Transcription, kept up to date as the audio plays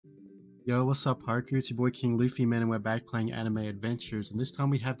Yo, what's up, Haku? It's your boy King Luffy, man, and we're back playing Anime Adventures. And this time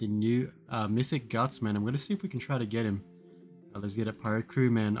we have the new Mythic Guts, man. I'm gonna see if we can try to get him. Let's get it, Pirate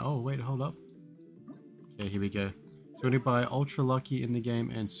Crew, man. Oh, wait, hold up. Okay, here we go. So we're gonna buy Ultra Lucky in the game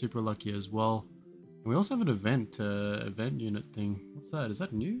and Super Lucky as well. And we also have an event unit thing. What's that? Is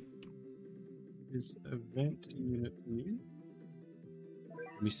that new? Is event unit new?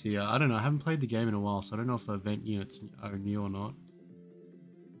 Let me see. I don't know. I haven't played the game in a while, so I don't know if event units are new or not.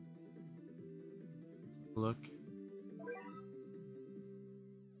 Look.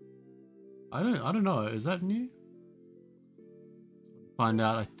 I don't know. Is that new? Find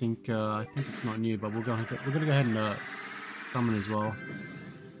out. I think it's not new, but we're gonna go ahead and summon as well.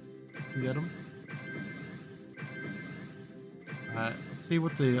 Get them. Alright, let's see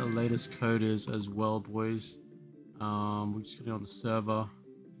what the latest code is as well, boys. We're just gonna go on the server.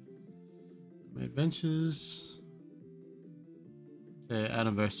 My adventures. Okay,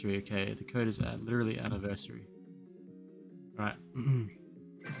 anniversary. Okay, the code is literally anniversary. All right. All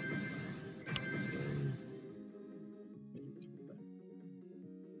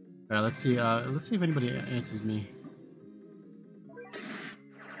right. Let's see. Let's see if anybody answers me.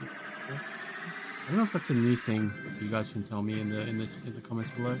 I don't know if that's a new thing. You guys can tell me in the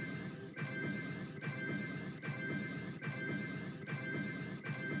comments below.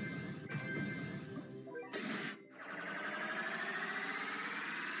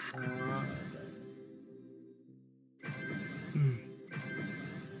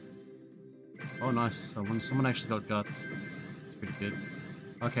 Oh, nice. So when someone actually got guts, it's pretty good.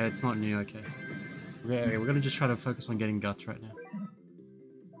 Okay, it's not new. Okay. Okay, we're gonna just try to focus on getting guts right now.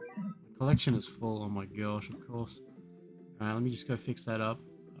 My collection is full. Oh my gosh, of course. Alright, let me just go fix that up.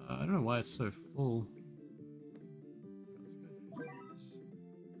 I don't know why it's so full.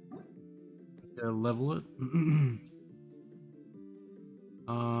 Go level it.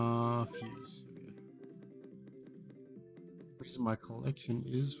 Fuse. Okay. The reason my collection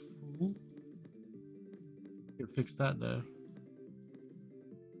is full. Could fix that though.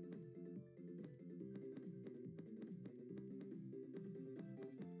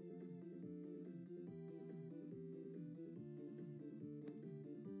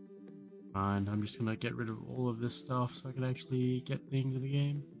 Fine, I'm just gonna get rid of all of this stuff so I can actually get things in the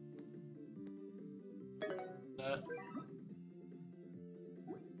game. That.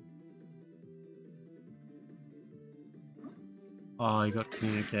 Oh, he got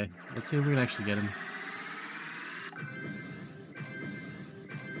clean. Okay, let's see if we can actually get him.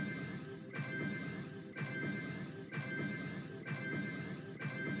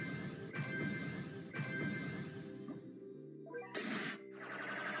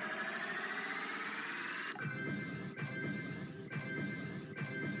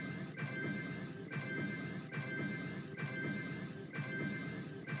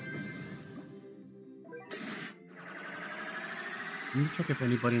 Let me check if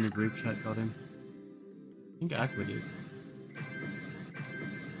anybody in the group chat got him. I think Aqua did.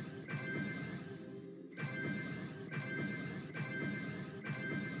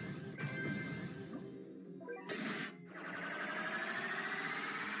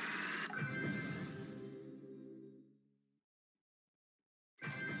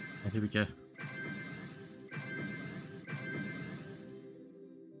 Oh, here we go.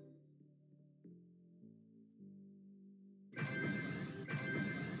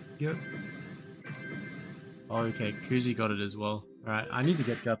 Yep. Oh, okay. Kuzi got it as well. Alright, I need to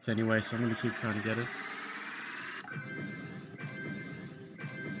get guts anyway, so I'm gonna keep trying to get it.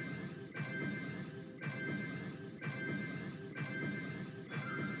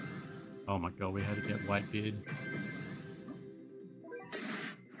 Oh my god, we had to get Whitebeard.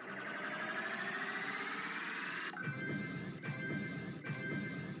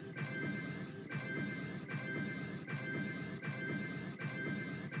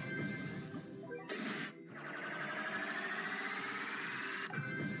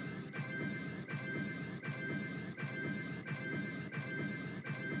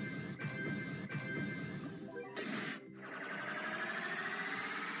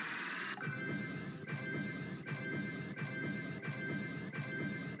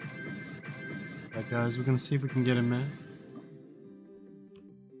 Alright guys, we're gonna see if we can get him, man.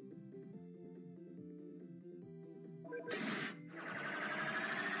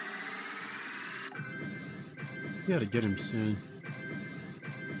 We gotta get him soon.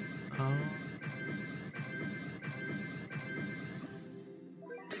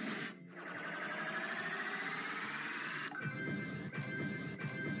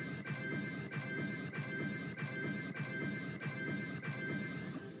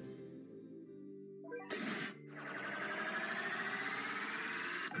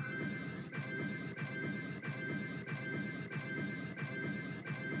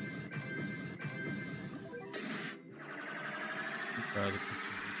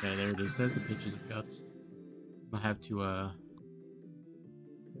 Okay, there it is. There's the pictures of guts. I have to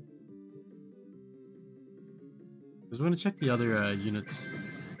because we're gonna check the other units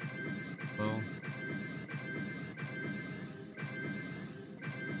as well.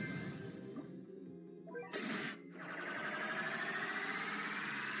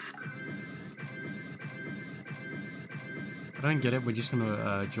 If I don't get it, we're just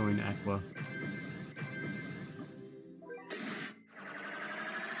gonna join Aqua.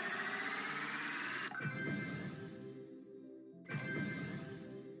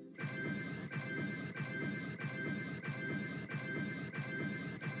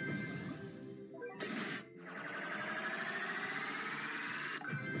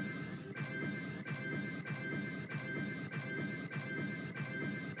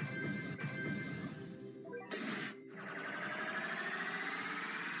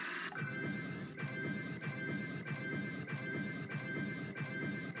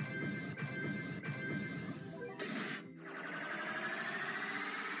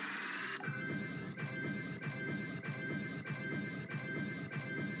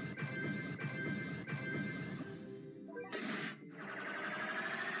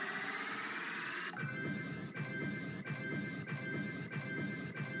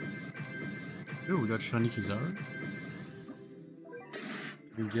 Ooh, we got Shiny Kizaru.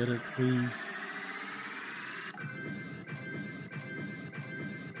 Can we get it, please?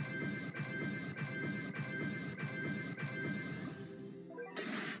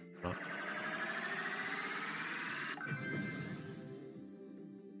 Oh.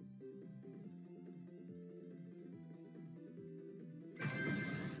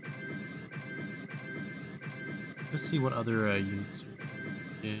 Let's see what other units are in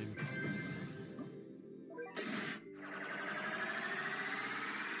the game.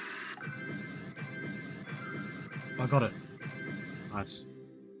 I got it. Nice.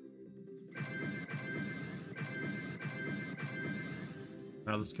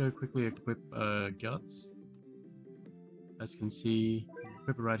 Alright, let's go quickly equip Guts. As you can see,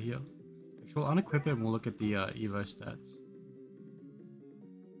 equip it right here. Actually, we'll unequip it and we'll look at the Evo stats.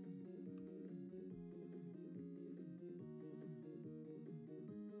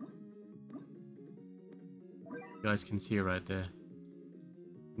 You guys can see it right there.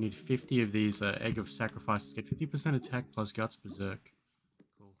 We need 50 of these Egg of Sacrifices. Get 50% attack plus Guts Berserk.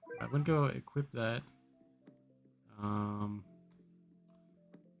 Cool. Alright, I'm gonna go equip that.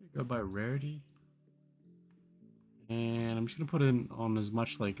 Go by rarity. And I'm just gonna put in on as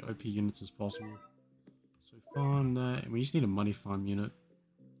much like OP units as possible. So farm that, and we just need a money farm unit.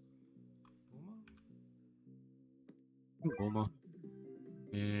 Bulma.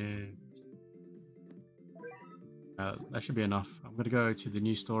 And that should be enough. I'm gonna go to the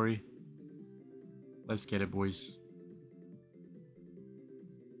new story. Let's get it, boys.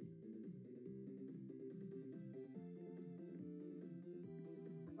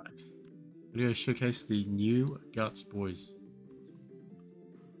 Right. I'm gonna showcase the new Guts, boys.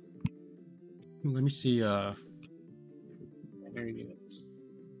 Let me see. Primary units.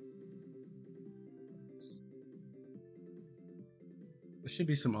 There should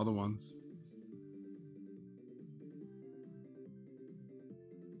be some other ones.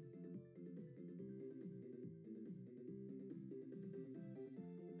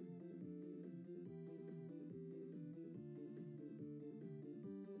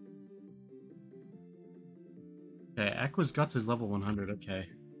 Okay, Aqua's Guts is level 100. Okay.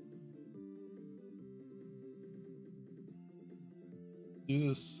 Do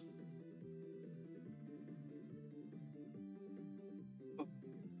this.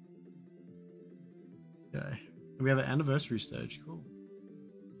 Okay. We have an anniversary stage. Cool.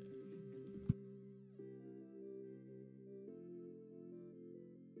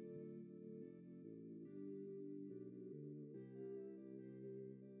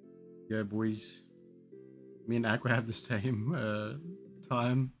 Yeah, boys. Me and Aqua have the same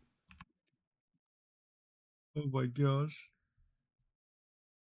time. Oh my gosh.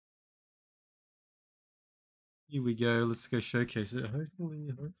 Here we go. Let's go showcase it.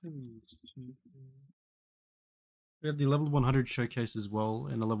 Hopefully. We have the level 100 showcase as well,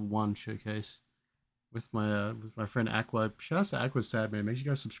 and a level 1 showcase with my friend Aqua. Shout out to Aqua Sad Man. Make sure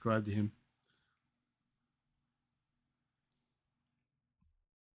you guys subscribe to him.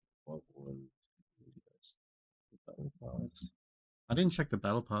 What was the battle pass? I didn't check the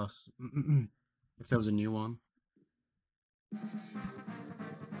battle pass. If there was a new one.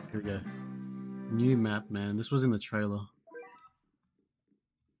 Here we go. New map, man. This was in the trailer.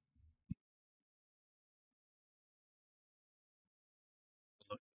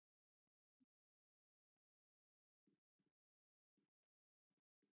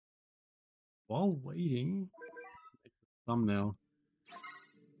 While waiting, make the thumbnail.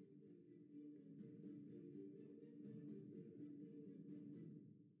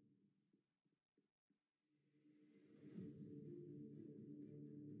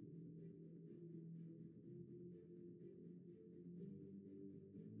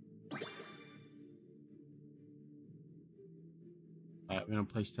 Alright, we're gonna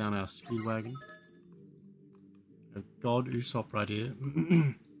place down our Speedwagon. God Usopp right here.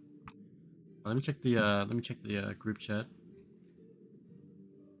 Let me check the group chat.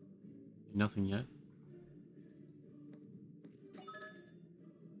 Nothing yet.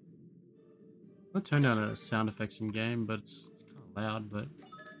 I'm gonna turn down the sound effects in game, but it's kind of loud. But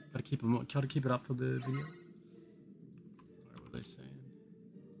gotta keep it up for the video. What were they saying?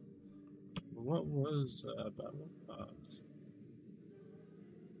 What was Battle Pass?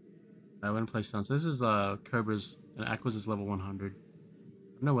 I went and placed down. So this is Cobra's and Aqua's is level 100.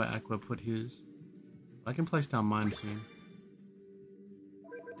 I don't know where Aqua put his. I can place down mine soon.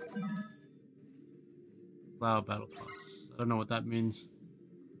 Flower Battle Pass. I don't know what that means.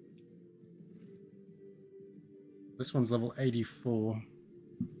 This one's level 84.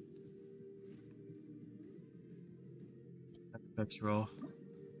 Effects are off.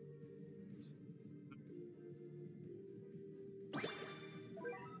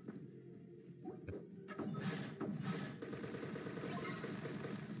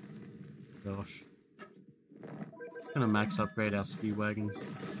 Gosh. Gonna max upgrade our Speedwagons.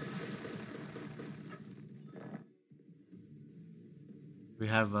 We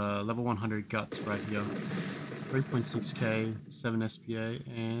have level 100 guts right here. 3.6k, 7 SPA,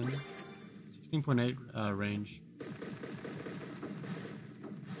 and 16.8 range.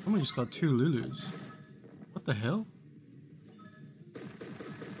 Someone just got 2 Lulus. What the hell?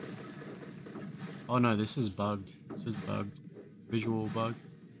 Oh no, this is bugged. This is bugged. Visual bug.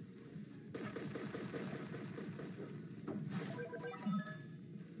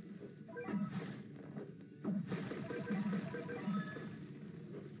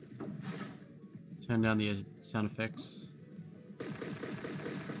 Turn down the sound effects.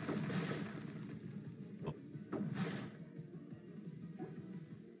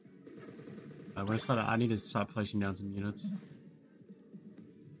 I need to start placing down some units.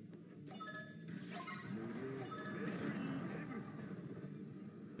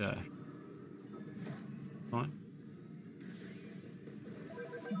 Yeah. Fine.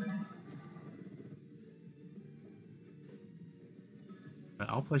 Right,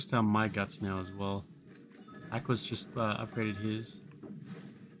 I'll place down my guts now as well. Aqua's just upgraded his.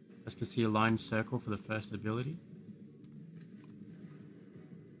 As you can see, a line circle for the first ability.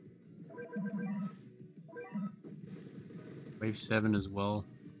 Wave 7 as well.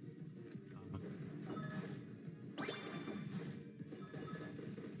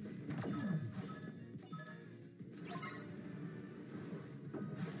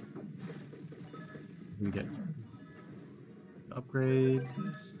 We get upgrade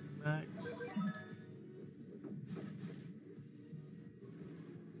this to max.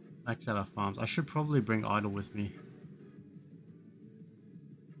 Max out our farms. I should probably bring Idle with me.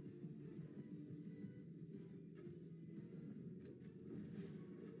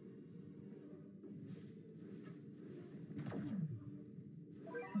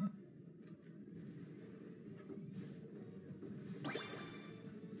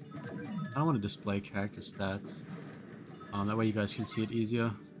 I don't want to display character stats. That way you guys can see it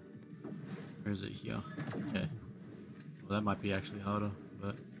easier. Where is it here? Okay. Well, that might be actually harder,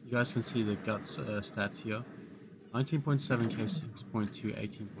 but you guys can see the guts stats here. 19.7k, 6.2,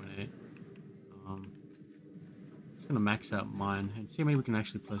 18.8. Just gonna max out mine and see how many we can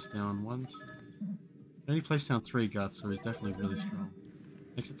actually place down. 1, 2. I only placed down 3 guts, so he's definitely really strong.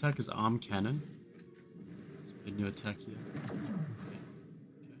 Next attack is Arm Cannon. A new attack here.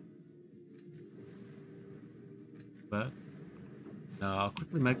 But I'll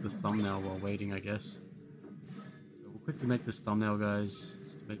quickly make the thumbnail while waiting, I guess. So we'll quickly make this thumbnail, guys,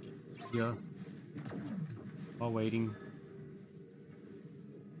 just to make it easier while waiting.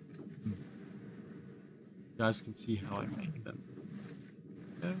 You guys can see how I make them.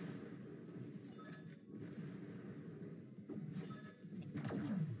 Okay.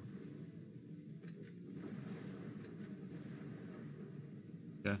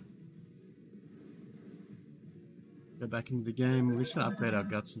 Go back into the game. We're just gonna upgrade our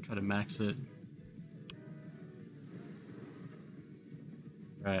guts and try to max it.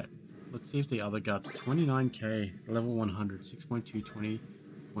 Alright, let's see if the other guts. 29k, level 100, 6.2,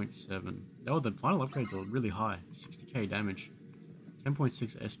 20.7. Oh, the final upgrades are really high. 60k damage,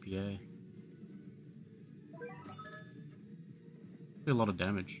 10.6 SPA. A lot of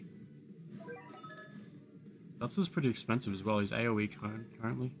damage. Guts is pretty expensive as well. He's AoE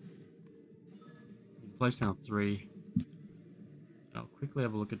currently. He plays down 3. I'll quickly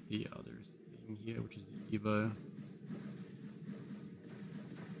have a look at the other thing here, which is the Evo.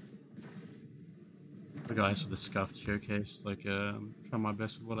 The guys with the scuffed showcase, like, trying my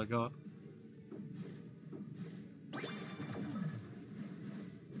best with what I got.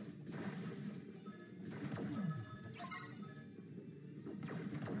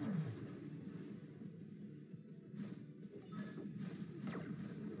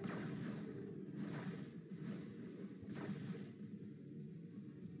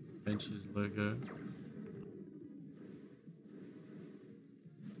 Bench's logo.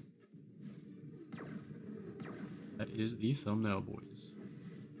 That is the thumbnail, boys.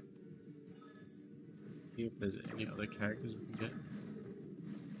 See if there's any other characters we can get.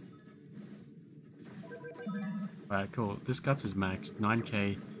 Alright, cool. This Guts is maxed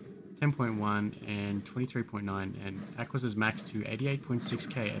 9k, 10.1, and 23.9, and Aqua's is maxed to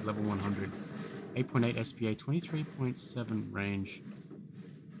 88.6k at level 100. 8.8 SPA, 23.7 range.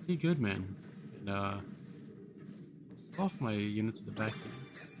 Pretty good, man. And, off my units at the back here.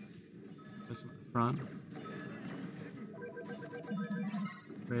 Place them at the front.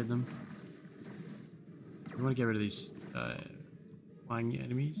 Raid them. We want to get rid of these flying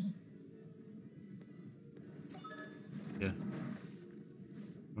enemies. Yeah.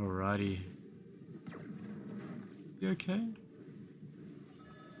 Alrighty. You okay?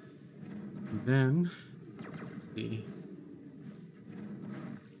 And then, let's see.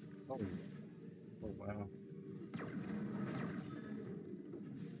 Oh wow.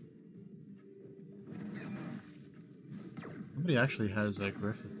 Somebody actually has a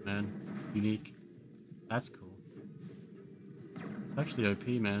Griffith, man. Unique. That's cool. It's actually OP,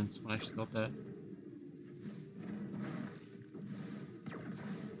 man. Someone actually got that.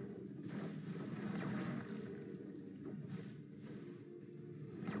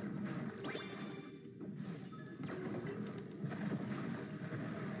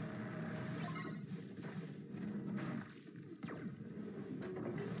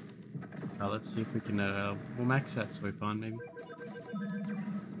 Let's see if we can, we'll max that sweep on, maybe.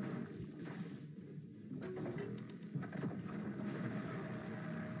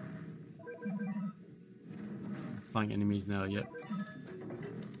 Flying enemies now, yep.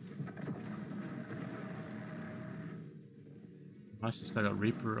 Nice, this guy got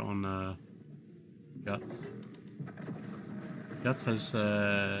Reaper on, Guts. Guts has, 2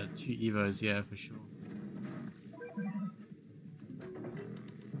 Evos, yeah, for sure.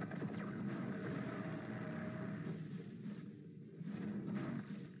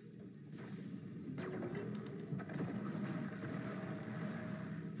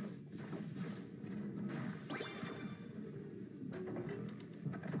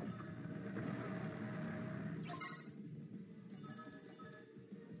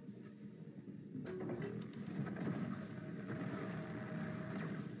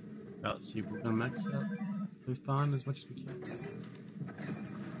 Let's see if we're gonna max out. We farm as much as we can.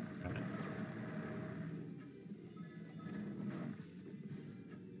 Right.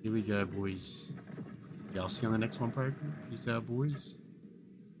 Here we go, boys. Yeah, I'll see you on the next one, program. Peace out, boys.